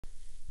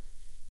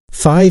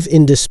5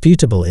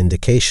 indisputable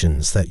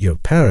indications that your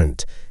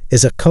parent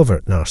is a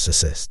covert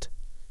narcissist.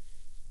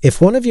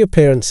 If one of your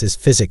parents is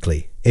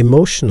physically,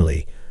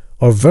 emotionally,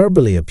 or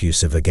verbally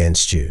abusive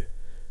against you,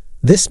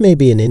 this may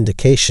be an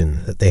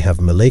indication that they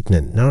have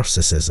malignant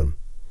narcissism.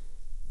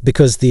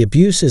 Because the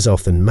abuse is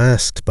often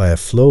masked by a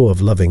flow of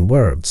loving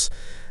words,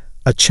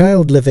 a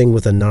child living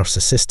with a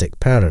narcissistic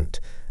parent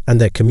and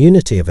their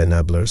community of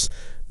enablers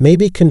may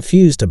be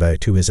confused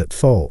about who is at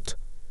fault.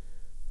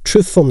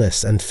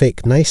 Truthfulness and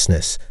fake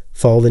niceness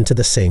fall into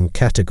the same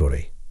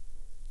category.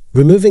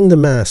 Removing the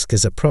mask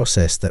is a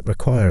process that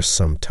requires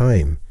some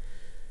time.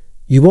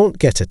 You won't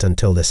get it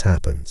until this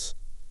happens.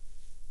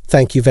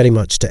 Thank you very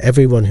much to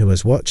everyone who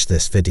has watched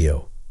this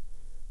video.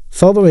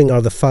 Following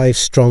are the 5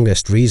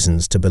 strongest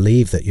reasons to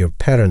believe that your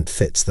parent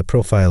fits the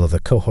profile of a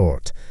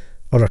cohort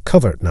or a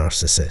covert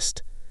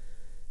narcissist.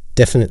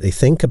 Definitely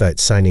think about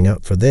signing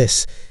up for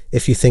this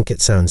if you think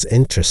it sounds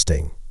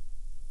interesting.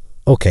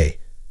 Okay,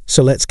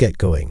 so let's get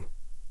going.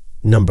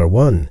 Number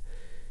 1.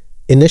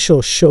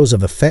 Initial shows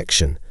of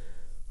affection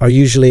are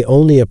usually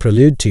only a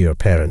prelude to your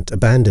parent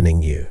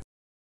abandoning you.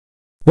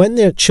 When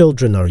their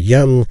children are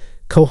young,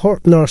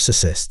 cohort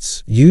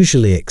narcissists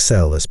usually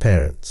excel as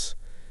parents.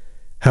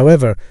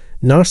 However,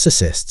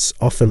 narcissists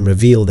often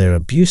reveal their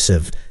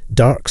abusive,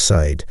 dark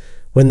side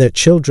when their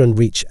children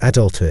reach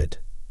adulthood.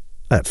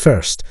 At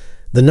first,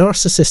 the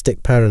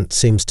narcissistic parent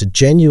seems to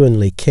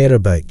genuinely care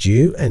about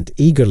you and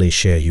eagerly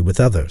share you with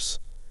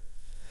others.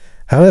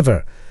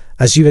 However,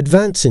 as you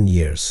advance in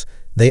years,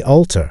 they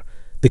alter,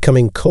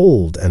 becoming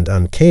cold and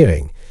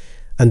uncaring,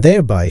 and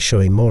thereby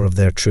showing more of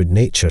their true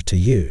nature to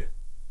you.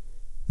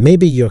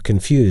 Maybe you're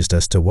confused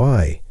as to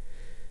why.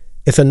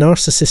 If a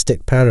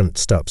narcissistic parent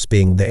stops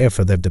being there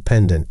for their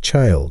dependent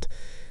child,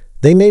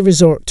 they may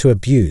resort to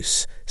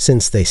abuse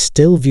since they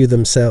still view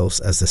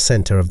themselves as the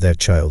center of their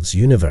child's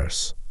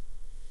universe.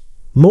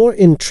 More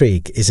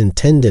intrigue is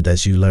intended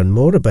as you learn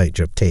more about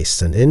your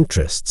tastes and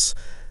interests,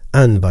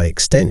 and by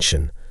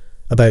extension,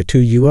 about who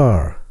you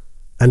are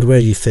and where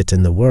you fit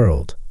in the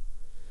world.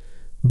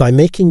 By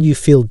making you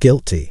feel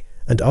guilty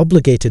and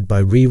obligated by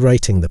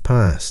rewriting the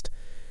past,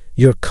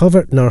 your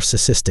covert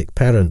narcissistic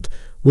parent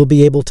will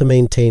be able to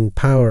maintain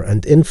power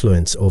and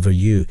influence over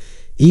you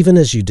even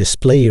as you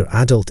display your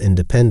adult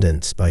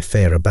independence by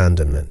fair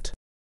abandonment.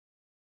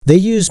 They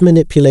use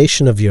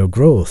manipulation of your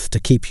growth to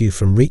keep you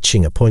from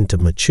reaching a point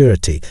of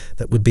maturity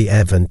that would be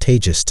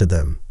advantageous to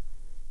them.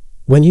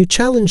 When you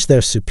challenge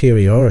their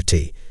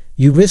superiority,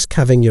 you risk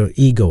having your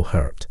ego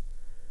hurt.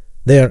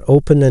 They are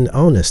open and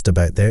honest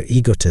about their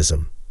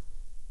egotism.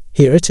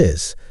 Here it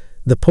is,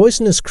 the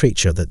poisonous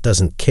creature that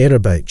doesn't care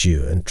about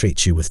you and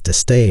treats you with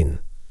disdain.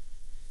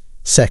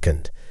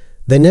 Second,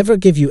 they never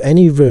give you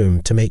any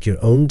room to make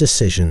your own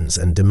decisions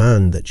and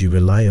demand that you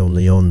rely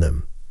only on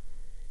them.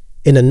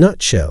 In a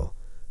nutshell,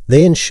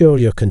 they ensure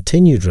your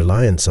continued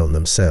reliance on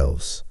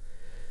themselves.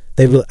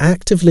 They will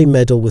actively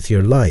meddle with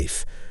your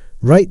life,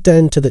 right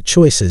down to the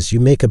choices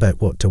you make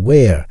about what to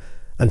wear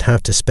and how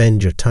to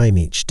spend your time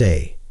each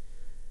day.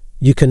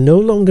 You can no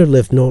longer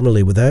live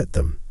normally without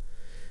them.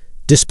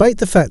 Despite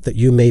the fact that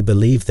you may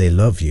believe they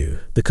love you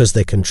because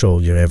they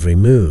control your every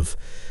move,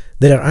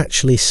 they are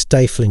actually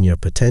stifling your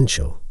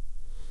potential.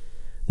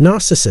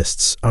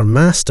 Narcissists are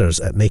masters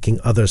at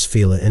making others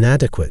feel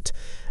inadequate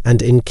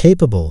and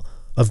incapable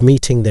of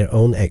meeting their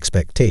own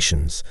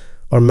expectations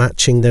or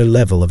matching their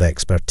level of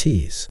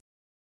expertise.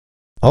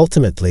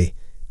 Ultimately,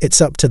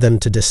 it's up to them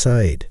to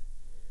decide.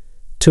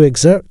 To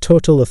exert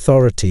total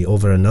authority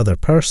over another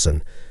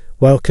person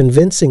while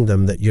convincing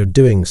them that you're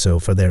doing so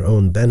for their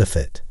own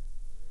benefit.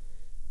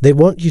 They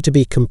want you to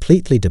be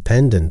completely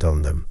dependent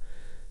on them,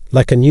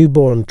 like a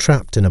newborn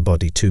trapped in a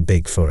body too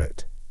big for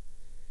it.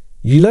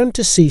 You learn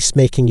to cease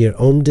making your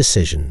own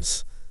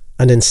decisions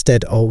and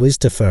instead always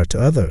defer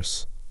to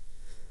others.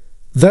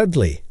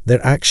 Thirdly,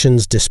 their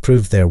actions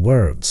disprove their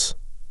words.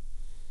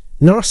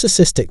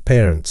 Narcissistic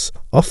parents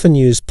often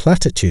use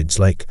platitudes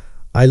like,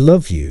 "I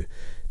love you,"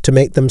 to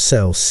make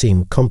themselves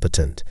seem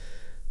competent,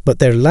 but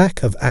their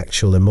lack of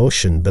actual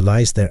emotion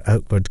belies their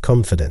outward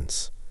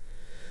confidence.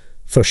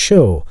 For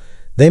show,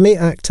 they may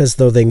act as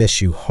though they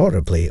miss you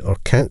horribly or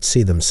can't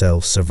see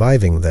themselves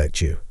surviving without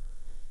you.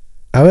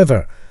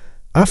 However,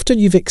 after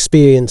you've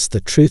experienced the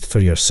truth for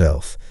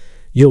yourself,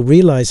 you'll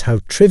realize how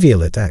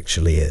trivial it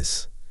actually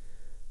is.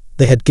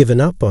 They had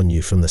given up on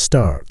you from the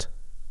start,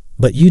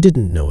 but you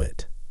didn't know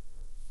it.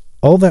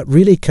 All that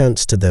really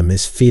counts to them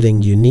is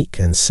feeling unique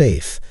and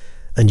safe,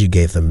 and you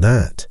gave them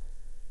that.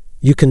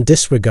 You can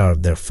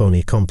disregard their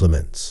phony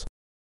compliments.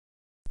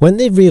 When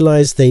they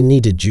realized they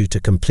needed you to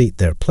complete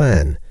their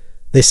plan,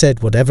 they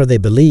said whatever they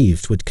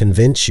believed would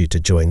convince you to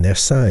join their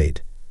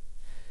side.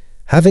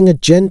 Having a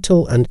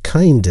gentle and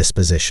kind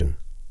disposition.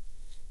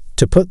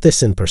 To put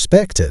this in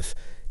perspective,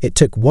 it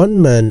took one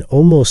man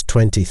almost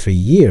 23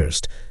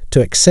 years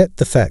to accept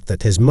the fact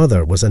that his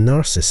mother was a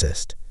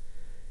narcissist.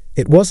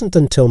 It wasn't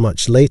until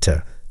much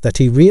later that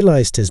he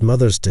realized his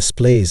mother's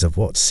displays of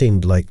what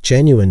seemed like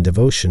genuine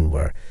devotion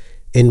were,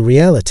 in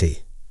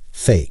reality,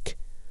 fake.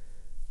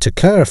 To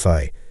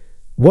clarify,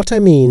 What I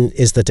mean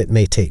is that it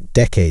may take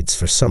decades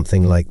for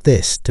something like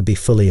this to be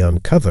fully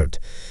uncovered,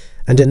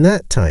 and in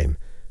that time,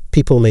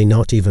 people may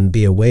not even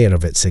be aware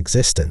of its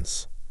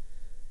existence.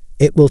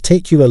 It will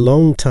take you a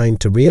long time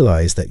to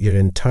realize that your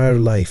entire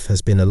life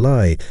has been a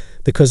lie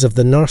because of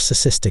the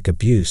narcissistic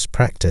abuse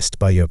practiced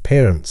by your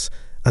parents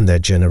and their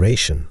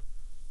generation.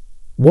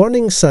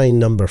 Warning sign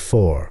number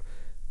 4.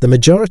 The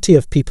majority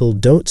of people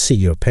don't see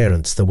your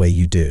parents the way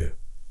you do.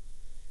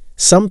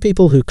 Some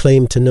people who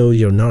claim to know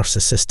your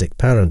narcissistic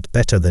parent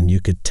better than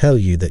you could tell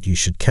you that you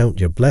should count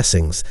your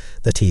blessings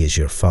that he is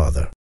your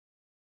father.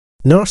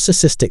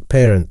 Narcissistic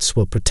parents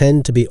will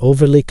pretend to be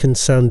overly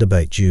concerned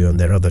about you and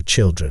their other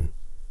children.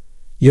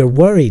 You're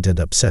worried and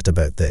upset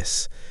about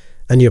this,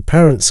 and your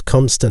parents'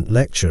 constant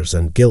lectures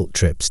and guilt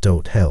trips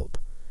don't help.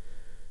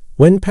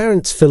 When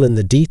parents fill in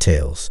the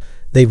details,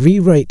 they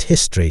rewrite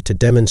history to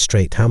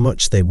demonstrate how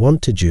much they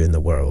wanted you in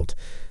the world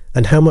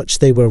and how much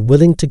they were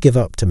willing to give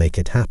up to make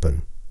it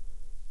happen.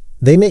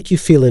 They make you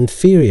feel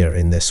inferior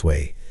in this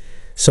way,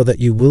 so that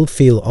you will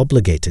feel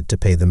obligated to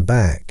pay them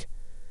back.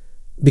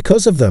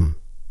 Because of them,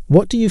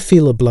 what do you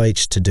feel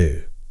obliged to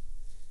do?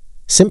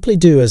 Simply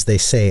do as they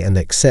say and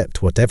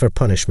accept whatever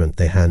punishment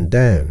they hand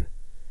down.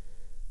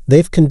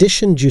 They've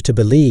conditioned you to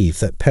believe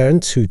that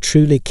parents who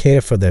truly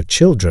care for their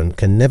children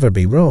can never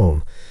be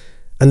wrong,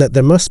 and that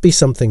there must be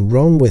something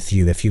wrong with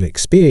you if you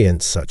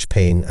experience such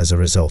pain as a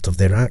result of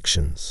their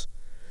actions.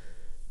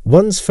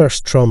 One's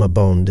first trauma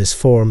bond is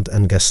formed,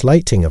 and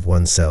gaslighting of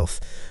oneself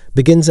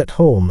begins at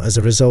home as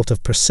a result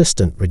of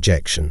persistent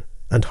rejection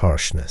and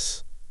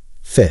harshness.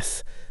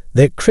 5th,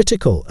 they're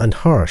critical and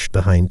harsh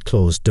behind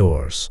closed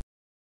doors.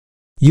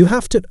 You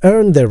have to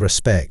earn their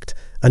respect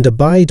and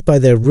abide by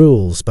their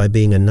rules by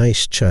being a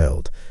nice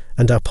child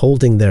and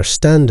upholding their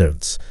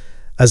standards,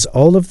 as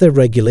all of their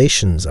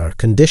regulations are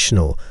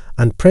conditional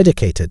and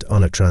predicated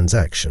on a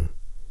transaction.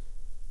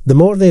 The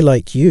more they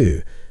like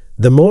you,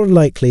 the more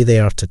likely they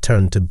are to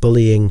turn to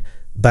bullying,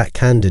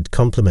 backhanded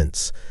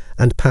compliments,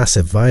 and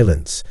passive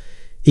violence,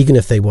 even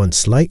if they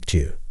once liked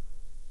you.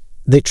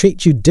 They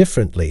treat you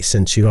differently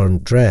since you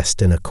aren't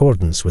dressed in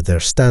accordance with their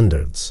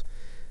standards,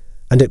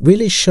 and it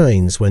really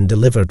shines when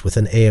delivered with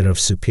an air of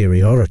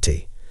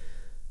superiority.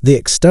 The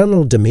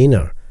external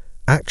demeanor,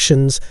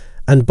 actions,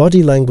 and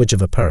body language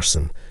of a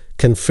person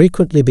can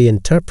frequently be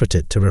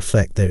interpreted to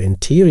reflect their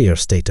interior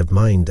state of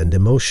mind and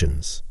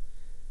emotions.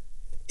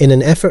 In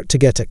an effort to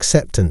get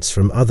acceptance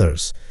from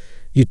others,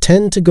 you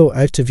tend to go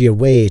out of your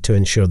way to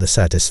ensure the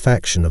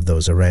satisfaction of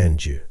those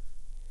around you.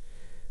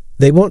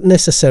 They won't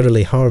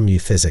necessarily harm you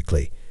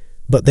physically,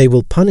 but they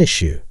will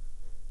punish you.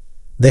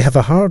 They have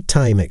a hard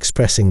time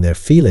expressing their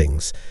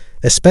feelings,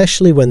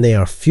 especially when they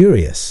are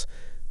furious,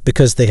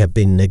 because they have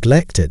been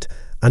neglected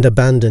and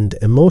abandoned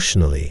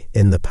emotionally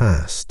in the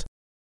past.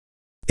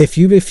 If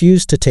you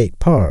refuse to take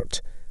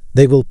part,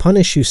 they will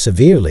punish you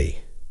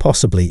severely,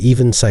 possibly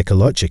even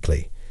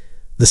psychologically.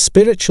 The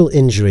spiritual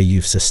injury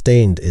you've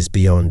sustained is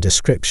beyond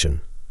description.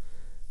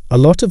 A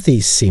lot of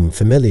these seem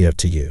familiar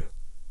to you.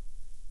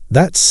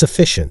 That's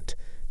sufficient.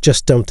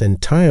 Just don't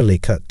entirely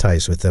cut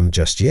ties with them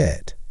just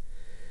yet.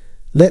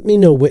 Let me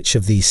know which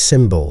of these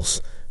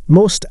symbols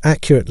most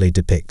accurately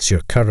depicts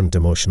your current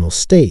emotional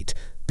state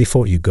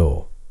before you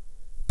go.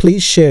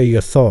 Please share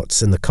your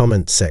thoughts in the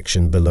comments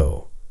section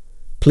below.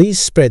 Please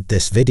spread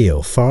this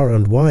video far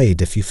and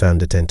wide if you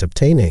found it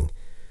entertaining.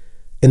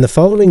 In the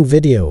following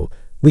video,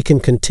 we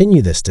can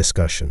continue this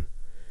discussion.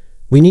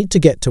 We need to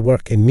get to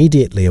work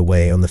immediately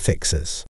away on the fixes.